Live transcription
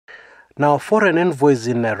Now, foreign envoys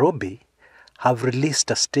in Nairobi have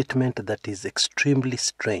released a statement that is extremely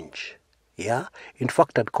strange. Yeah? In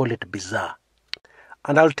fact, I'd call it bizarre.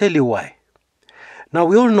 And I'll tell you why. Now,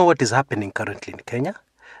 we all know what is happening currently in Kenya.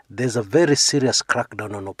 There's a very serious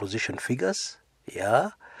crackdown on opposition figures.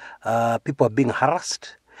 Yeah? People are being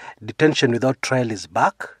harassed. Detention without trial is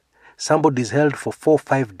back. Somebody is held for 4 or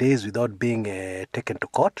 5 days without being taken to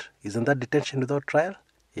court. Isn't that detention without trial?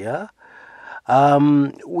 Yeah?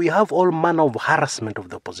 We have all manner of harassment of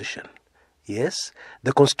the opposition. Yes?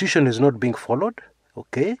 The constitution is not being followed.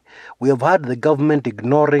 Okay? We have had the government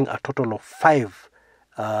ignoring a total of 5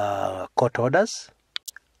 court orders.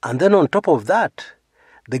 And then on top of that,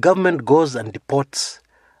 the government goes and deports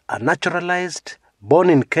a naturalized, born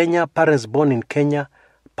in Kenya, parents born in Kenya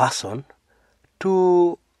person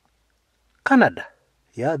to Canada.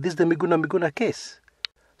 Yeah, this is the Miguna case.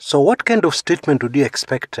 So what kind of statement would you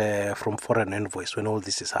expect from foreign envoys when all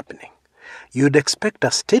this is happening? You'd expect a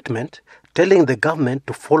statement telling the government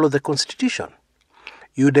to follow the constitution.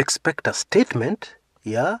 You'd expect a statement,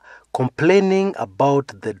 complaining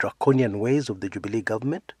about the draconian ways of the Jubilee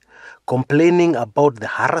government, complaining about the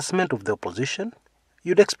harassment of the opposition.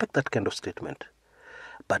 You'd expect that kind of statement.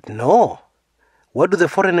 But no. What do the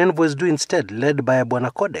foreign envoys do instead, led by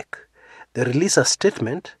Bwana Godec? They release a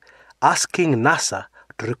statement asking NASA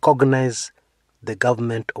to recognize the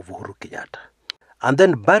government of Uhuru Kenyatta. And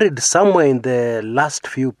then buried somewhere in the last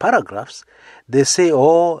few paragraphs, they say,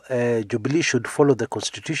 Jubilee should follow the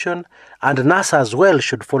constitution and NASA as well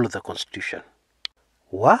should follow the constitution.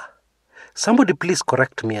 What? Somebody please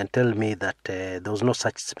correct me and tell me that there was no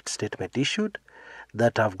such statement issued,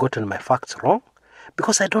 that I've gotten my facts wrong,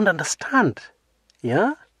 because I don't understand.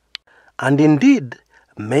 Yeah? And indeed,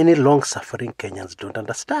 many long-suffering Kenyans don't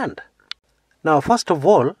understand. Now, first of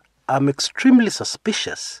all, I'm extremely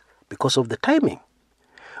suspicious because of the timing.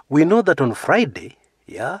 We know that on Friday,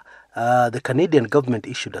 the Canadian government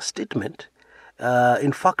issued a statement,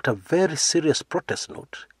 in fact, a very serious protest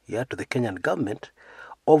note, to the Kenyan government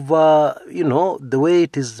of, the way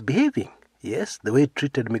it is behaving. Yes, the way it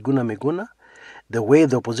treated Miguna, the way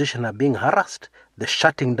the opposition are being harassed, the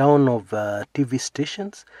shutting down of TV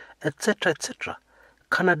stations, etc., etc.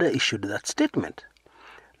 Canada issued that statement.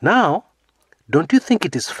 Now, don't you think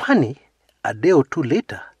it is funny, a day or two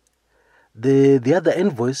later, the other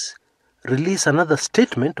envoys release another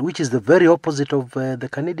statement which is the very opposite of the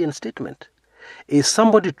Canadian statement? Is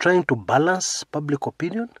somebody trying to balance public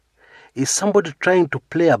opinion? Is somebody trying to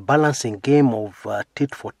play a balancing game of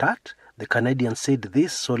tit for tat? The Canadians said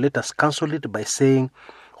this, so let us cancel it by saying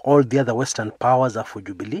all the other Western powers are for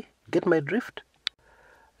Jubilee. Get my drift?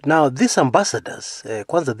 Now, these ambassadors,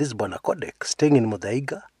 kwanza this Bwana Godec, staying in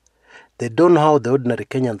Muthaiga, they don't know how the ordinary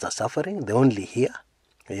Kenyans are suffering. They only hear.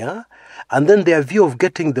 Yeah? And then their view of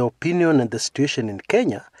getting the opinion and the situation in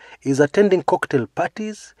Kenya is attending cocktail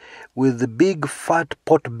parties with the big, fat,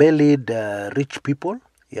 pot-bellied rich people,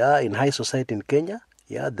 in high society in Kenya,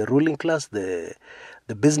 the ruling class, the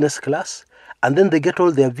business class, and then they get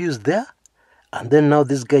all their views there, and then now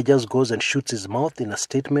this guy just goes and shoots his mouth in a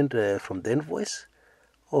statement from the envoys.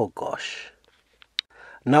 Oh gosh.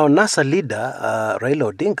 Now NASA leader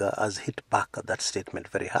Raila Odinga has hit back at that statement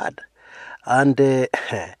very hard. And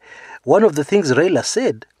one of the things Raila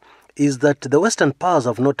said is that the Western powers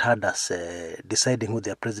have not had us deciding who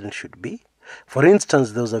their president should be. For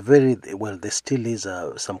instance, there was there still is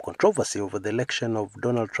some controversy over the election of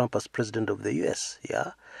Donald Trump as president of the US.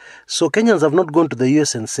 So Kenyans have not gone to the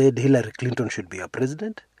US and said Hillary Clinton should be our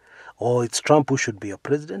president, or it's Trump who should be our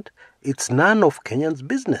president. It's none of Kenyans'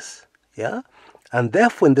 business. And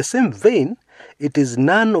therefore, in the same vein, it is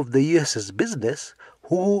none of the US's business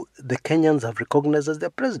who the Kenyans have recognized as their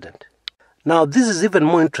president. Now, this is even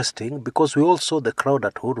more interesting because we all saw the crowd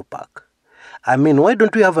at Uhuru Park. I mean, why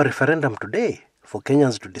don't we have a referendum today for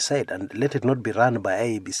Kenyans to decide and let it not be run by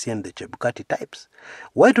IEBC and the Chebukati types?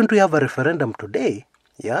 Why don't we have a referendum today,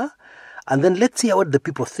 and then let's see what the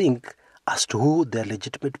people think as to who their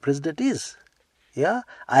legitimate president is.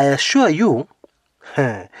 I assure you,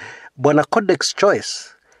 Bwana Godec's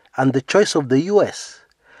choice and the choice of the US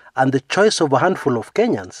and the choice of a handful of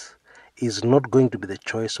Kenyans is not going to be the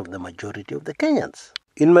choice of the majority of the Kenyans.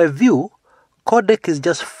 In my view, Godec is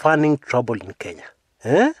just fanning trouble in Kenya.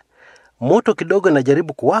 Moto kidogo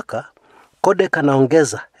inajaribu kuwaka, Godec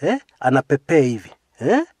anaongeza, anapepea hivi,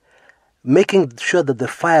 making sure that the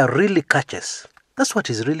fire really catches. That's what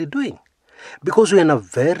he's really doing. Because we're in a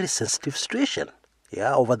very sensitive situation,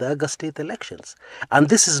 over the August 8th elections. And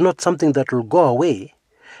this is not something that will go away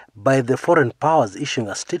by the foreign powers issuing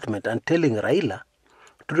a statement and telling Raila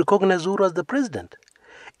to recognize Uhuru as the president.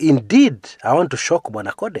 Indeed, I want to shock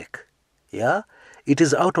Bwana Godec. Yeah, it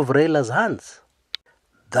is out of Raila's hands.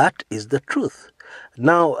 That is the truth.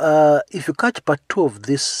 Now, if you catch part 2 of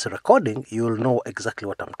this recording, you will know exactly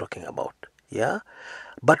what I'm talking about. Yeah,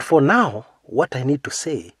 but for now, what I need to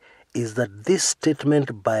say is that this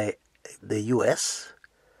statement by the US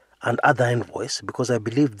and other envoys, because I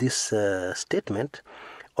believe this statement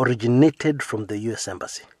originated from the US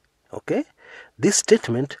Embassy. Okay, this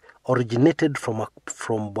statement originated from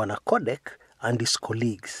Bwana Godec and his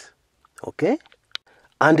colleagues. Okay,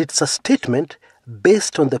 and it's a statement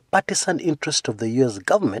based on the partisan interest of the US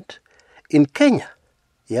government in Kenya.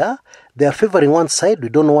 Yeah, they are favoring one side. We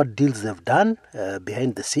don't know what deals they've done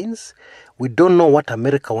behind the scenes. We don't know what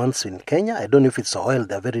America wants in Kenya. I don't know if it's oil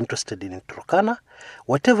they're very interested in Turkana.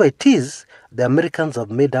 Whatever it is, the Americans have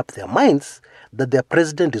made up their minds that their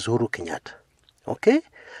president is Uhuru Kenyatta. Okay?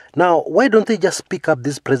 Now, why don't they just pick up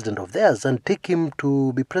this president of theirs and take him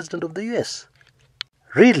to be president of the US?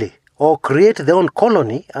 Really? Or create their own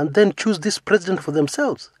colony and then choose this president for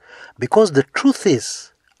themselves? Because the truth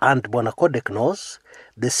is, and Bwana Godec knows,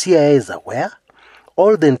 the CIA is aware,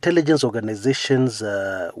 all the intelligence organizations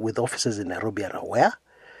with offices in Nairobi are aware,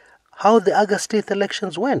 how the August 8th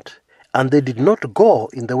elections went. And they did not go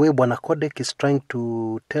in the way Bwana Godec is trying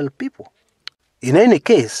to tell people. In any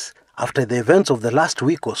case, after the events of the last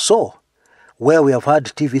week or so, where we have had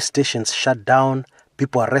TV stations shut down,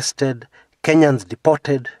 people arrested, Kenyans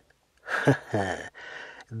deported,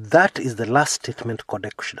 that is the last statement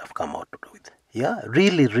Godec should have come out with. Yeah,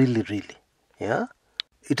 really, really, really. Yeah,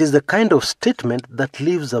 it is the kind of statement that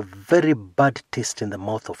leaves a very bad taste in the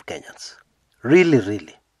mouth of Kenyans. Really,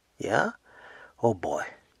 really. Yeah, oh boy.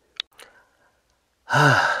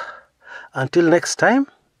 Until next time,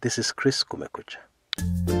 this is Kshs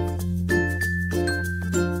Kumekucha.